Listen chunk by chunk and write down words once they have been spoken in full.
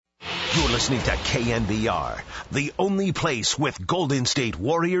You're listening to KNBR, the only place with Golden State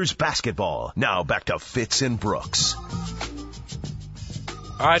Warriors basketball. Now back to Fitz and Brooks.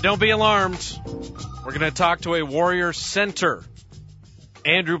 All right, don't be alarmed. We're going to talk to a Warrior center.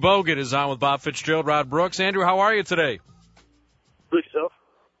 Andrew Bogut is on with Bob Fitzgerald, Rod Brooks. Andrew, how are you today? Good yourself.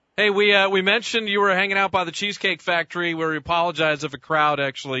 Hey, we mentioned you were hanging out by the Cheesecake Factory where we apologize if a crowd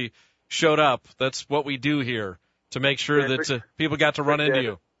actually showed up. That's what we do here to make sure that people got to run into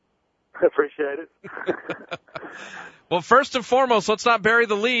you. I appreciate it. Well, first and foremost, let's not bury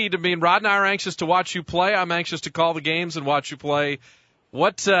the lead. I mean, Rod and I are anxious to watch you play. I'm anxious to call the games and watch you play.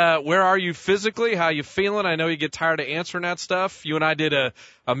 Where are you physically? How are you feeling? I know you get tired of answering that stuff. You and I did a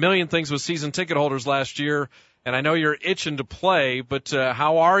million things with season ticket holders last year, and I know you're itching to play, but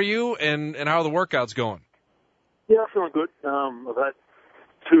how are you, and how are the workouts going? Yeah, I'm feeling good. I've had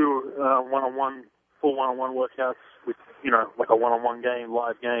two full one-on-one workouts with, like a one-on-one game,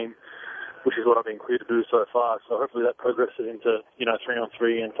 live game, which is what I've been cleared to do so far. So hopefully that progresses into,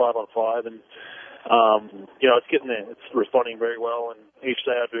 3-on-3 and 5-on-5. And, it's getting there. It's responding very well. And each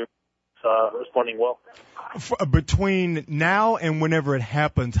day I do, it's responding well. Between now and whenever it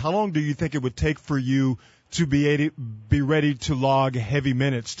happens, how long do you think it would take for you to be ready to log heavy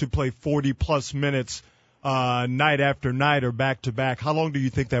minutes, to play 40-plus minutes night after night or back-to-back? How long do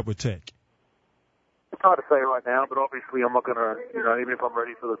you think that would take? It's hard to say right now, but obviously I'm not going to, even if I'm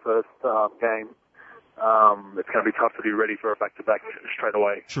ready for the first game, it's going to be tough to be ready for a back-to-back straight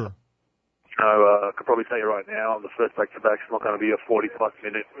away. Sure. I could probably tell you right now, the first back-to-back is not going to be a 40-plus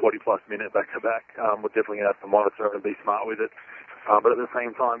minute back-to-back. We're definitely going to have to monitor and be smart with it. But at the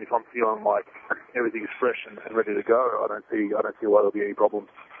same time, if I'm feeling like everything's fresh and ready to go, I don't see why there'll be any problems.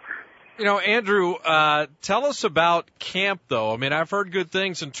 Andrew, tell us about camp, though. I mean, I've heard good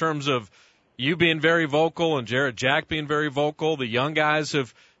things in terms of you being very vocal and Jarrett Jack being very vocal. The young guys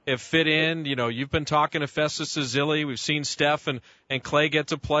have fit in. You've been talking to Festus Ezeli. We've seen Steph and Clay get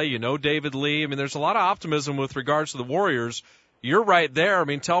to play. David Lee. I mean, there's a lot of optimism with regards to the Warriors. You're right there. I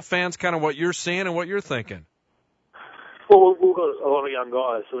mean, tell fans kind of what you're seeing and what you're thinking. Well, we've got a lot of young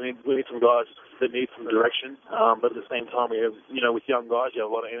guys, so we need some guys that need some direction. But at the same time, we have, with young guys, you have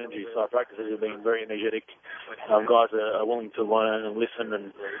a lot of energy. So our practices have been very energetic. Guys are willing to learn and listen.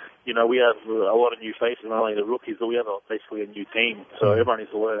 And, we have a lot of new faces, not only the rookies, but we have basically a new team. So everyone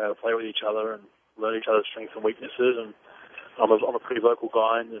needs to learn how to play with each other and learn each other's strengths and weaknesses. And I'm a pretty vocal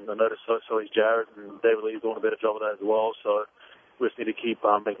guy, and I noticed so is Jarrett, and David Lee's doing a better job of that as well. So we just need to keep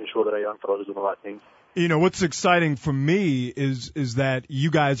making sure that our young fellows are doing the right thing. What's exciting for me is that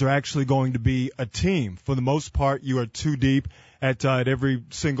you guys are actually going to be a team. For the most part, you are too deep at every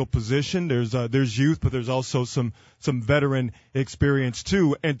single position. There's youth, but there's also some veteran experience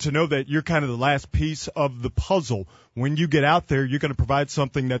too. And to know that you're kind of the last piece of the puzzle, when you get out there, you're going to provide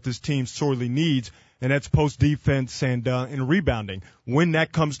something that this team sorely needs, and that's post defense and rebounding. When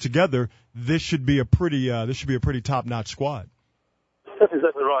that comes together, this should be a pretty top notch squad. That's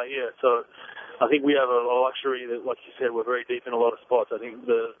exactly right. Yeah. So I think we have a luxury that, like you said, we're very deep in a lot of spots. I think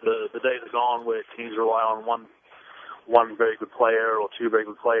the days are gone where teams rely on one very good player or two very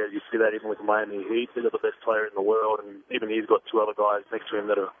good players. You see that even with Miami Heat. They're the best player in the world, and even he's got two other guys next to him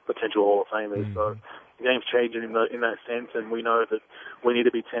that are potential Hall of Famers. Mm-hmm. So the game's changing in that sense, and we know that we need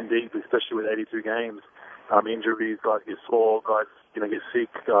to be 10 deep, especially with 82 games. Injuries, guys get sore, guys get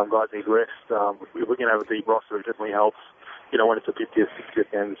sick, guys need rest. If we can have a deep roster, it definitely helps. When it's a 50th,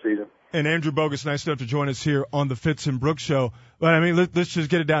 60th game of the season. And Andrew Bogus, nice enough to join us here on the Fitz and Brooks show. But I mean, let's just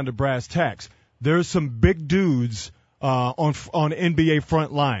get it down to brass tacks. There's some big dudes on NBA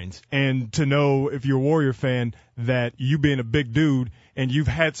front lines, and to know, if you're a Warrior fan, that you being a big dude and you've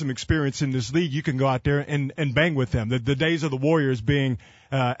had some experience in this league, you can go out there and bang with them. The days of the Warriors being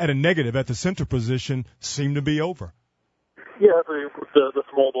at a negative at the center position seem to be over. Yeah, the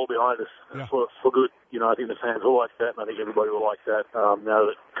small ball behind us for good. I think the fans will like that, and I think everybody will like that. Now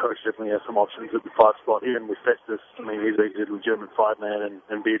that coach definitely has some options at the 5 spot, even with Festus. I mean, he's a legitimate 5-man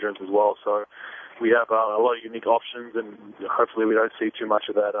and Biedrins as well. So we have a lot of unique options, and hopefully we don't see too much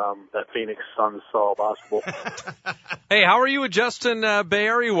of that Phoenix Suns style basketball. Hey, how are you adjusting Bay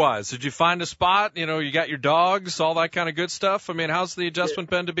Area-wise? Did you find a spot? You got your dogs, all that kind of good stuff. I mean, how's the adjustment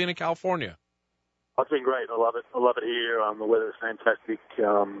been to being in California? It's been great. I love it. I love it here. The weather's fantastic.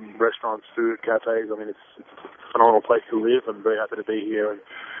 Restaurants, food, cafes. I mean, it's a phenomenal place to live. I'm very happy to be here. And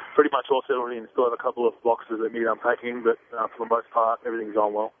pretty much all settled in. Still have a couple of boxes that need unpacking, but for the most part, everything's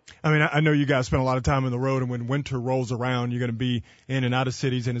gone well. I mean, I know you guys spend a lot of time on the road, and when winter rolls around, you're going to be in and out of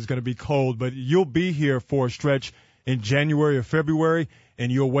cities, and it's going to be cold. But you'll be here for a stretch in January or February,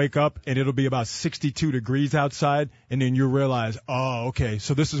 and you'll wake up and it'll be about 62 degrees outside, and then you'll realize, oh, okay,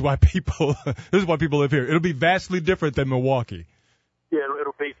 so this is why people live here. It'll be vastly different than Milwaukee. Yeah,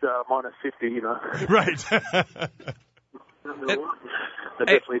 it'll beat minus 50, you know. Right. They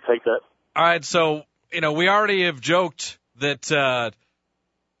definitely take that. All right, so, we already have joked that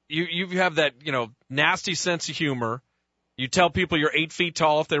you have that, nasty sense of humor. You tell people you're 8 feet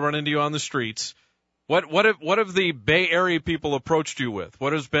tall if they run into you on the streets. What have the Bay Area people approached you with?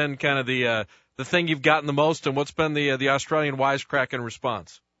 What has been kind of the thing you've gotten the most, and what's been the Australian wisecracking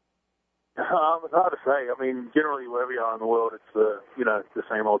response? It's hard to say. I mean, generally wherever you are in the world, it's the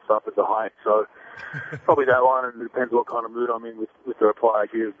same old stuff at the height. So probably that one, and it depends what kind of mood I'm in with the reply I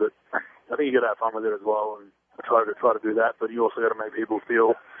give. But I think you got to have fun with it as well, and I try to do that. But you also got to make people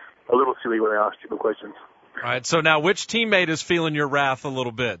feel a little silly when they ask stupid questions. All right. So now, which teammate is feeling your wrath a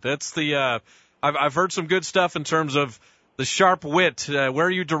little bit? That's the I've heard some good stuff in terms of the sharp wit. Where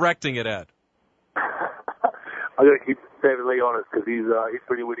are you directing it at? I got to keep David Lee honest because he's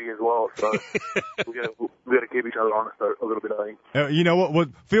pretty witty as well. So we got to keep each other honest a little bit, I think. You know what? Well,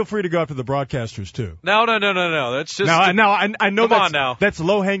 feel free to go after the broadcasters too. No. That's just I know that's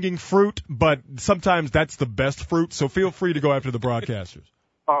low hanging fruit, but sometimes that's the best fruit. So feel free to go after the broadcasters.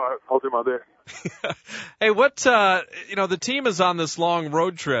 All right, I'll do my best. Hey, the team is on this long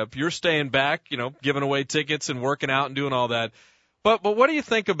road trip. You're staying back, giving away tickets and working out and doing all that. But what do you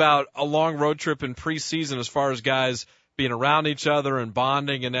think about a long road trip in preseason as far as guys being around each other and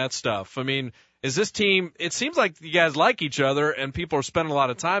bonding and that stuff? I mean, is this team, it seems like you guys like each other and people are spending a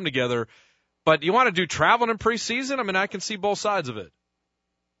lot of time together, but you want to do traveling in preseason? I mean, I can see both sides of it.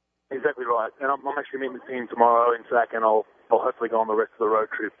 Exactly right. And I'm actually meeting the team tomorrow in Sac, and I'll hopefully go on the rest of the road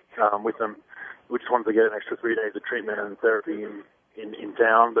trip with them. We just wanted to get an extra 3 days of treatment and therapy in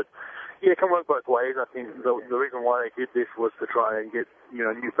town. But, yeah, it can work both ways. I think the reason why they did this was to try and get,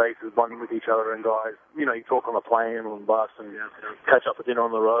 new faces bonding with each other and guys. You talk on the plane or on the bus and catch up for dinner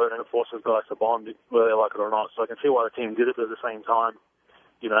on the road, and it forces guys to bond whether they like it or not. So I can see why the team did it, but at the same time,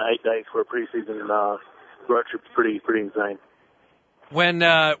 8 days for a preseason road trip is pretty insane.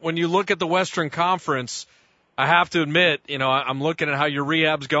 When you look at the Western Conference, I have to admit, I'm looking at how your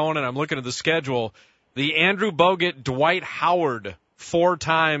rehab's going, and I'm looking at the schedule. The Andrew Bogut, Dwight Howard, 4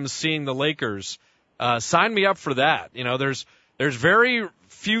 times seeing the Lakers. Sign me up for that. There's very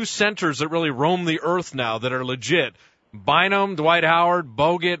few centers that really roam the earth now that are legit. Bynum, Dwight Howard,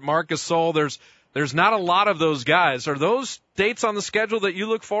 Bogut, Marc Gasol. There's not a lot of those guys. Are those dates on the schedule that you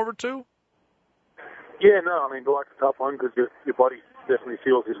look forward to? Yeah, no. I mean, Dwight's a tough one because your body definitely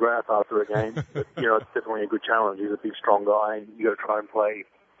feels his wrath after a game. But, it's definitely a good challenge. He's a big, strong guy, and you got to try and play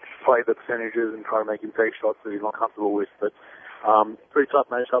the percentages and try to make him take shots that he's not comfortable with. But pretty tough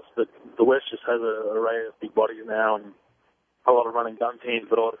matchups. But the West just has an array of big bodies now, and a lot of running gun teams,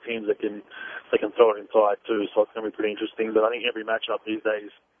 but a lot of teams that can throw it inside too. So it's going to be pretty interesting. But I think every matchup these days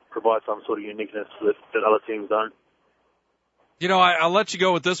provides some sort of uniqueness that other teams don't. I'll let you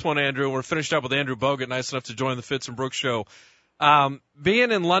go with this one, Andrew. We're finished up with Andrew Bogut, nice enough to join the Fitz and Brooks show.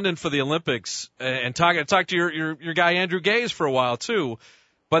 Being in London for the Olympics and talk to your guy Andrew Gaze for a while too,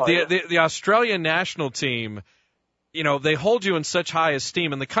 but the Australian national team, they hold you in such high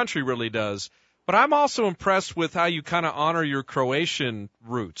esteem, and the country really does. But I'm also impressed with how you kind of honor your Croatian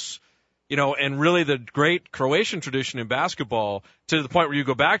roots, and really the great Croatian tradition in basketball to the point where you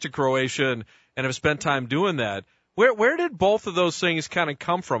go back to Croatia and have spent time doing that. Where did both of those things kind of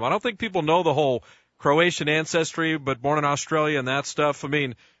come from? I don't think people know the whole Croatian ancestry, but born in Australia and that stuff. I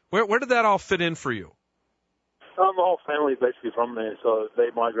mean, where did that all fit in for you? The whole family is basically from there, so they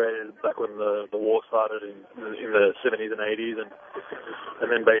migrated back when the war started in the 70s and 80s, and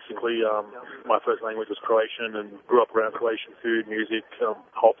then basically my first language was Croatian and grew up around Croatian food, music.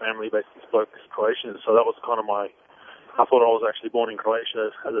 Whole family basically spoke Croatian, so that was kind of I thought I was actually born in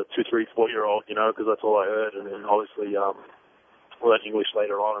Croatia as a 2, 3, 4-year-old, because that's all I heard, and then obviously learned English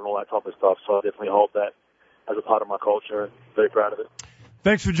later on and all that type of stuff, so I definitely hold that as a part of my culture and very proud of it.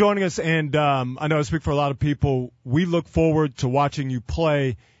 Thanks for joining us, and I know I speak for a lot of people. We look forward to watching you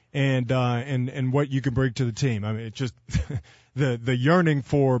play and what you can bring to the team. I mean, it's just the yearning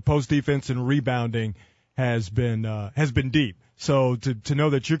for post defense and rebounding has been deep. So to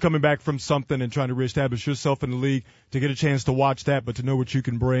know that you're coming back from something and trying to reestablish yourself in the league, to get a chance to watch that, but to know what you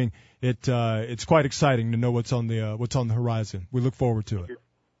can bring, it's quite exciting to know what's on the horizon. We look forward to it.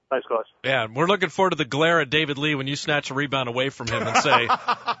 Thanks, guys. Yeah, we're looking forward to the glare at David Lee when you snatch a rebound away from him and say,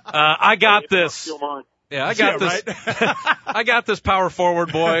 I got this. Yeah, I got this. Right? I got this, power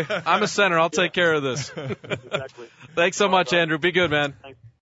forward boy. I'm a center. I'll take care of this. Exactly. Thanks so much, Andrew. Be good, man. Thanks.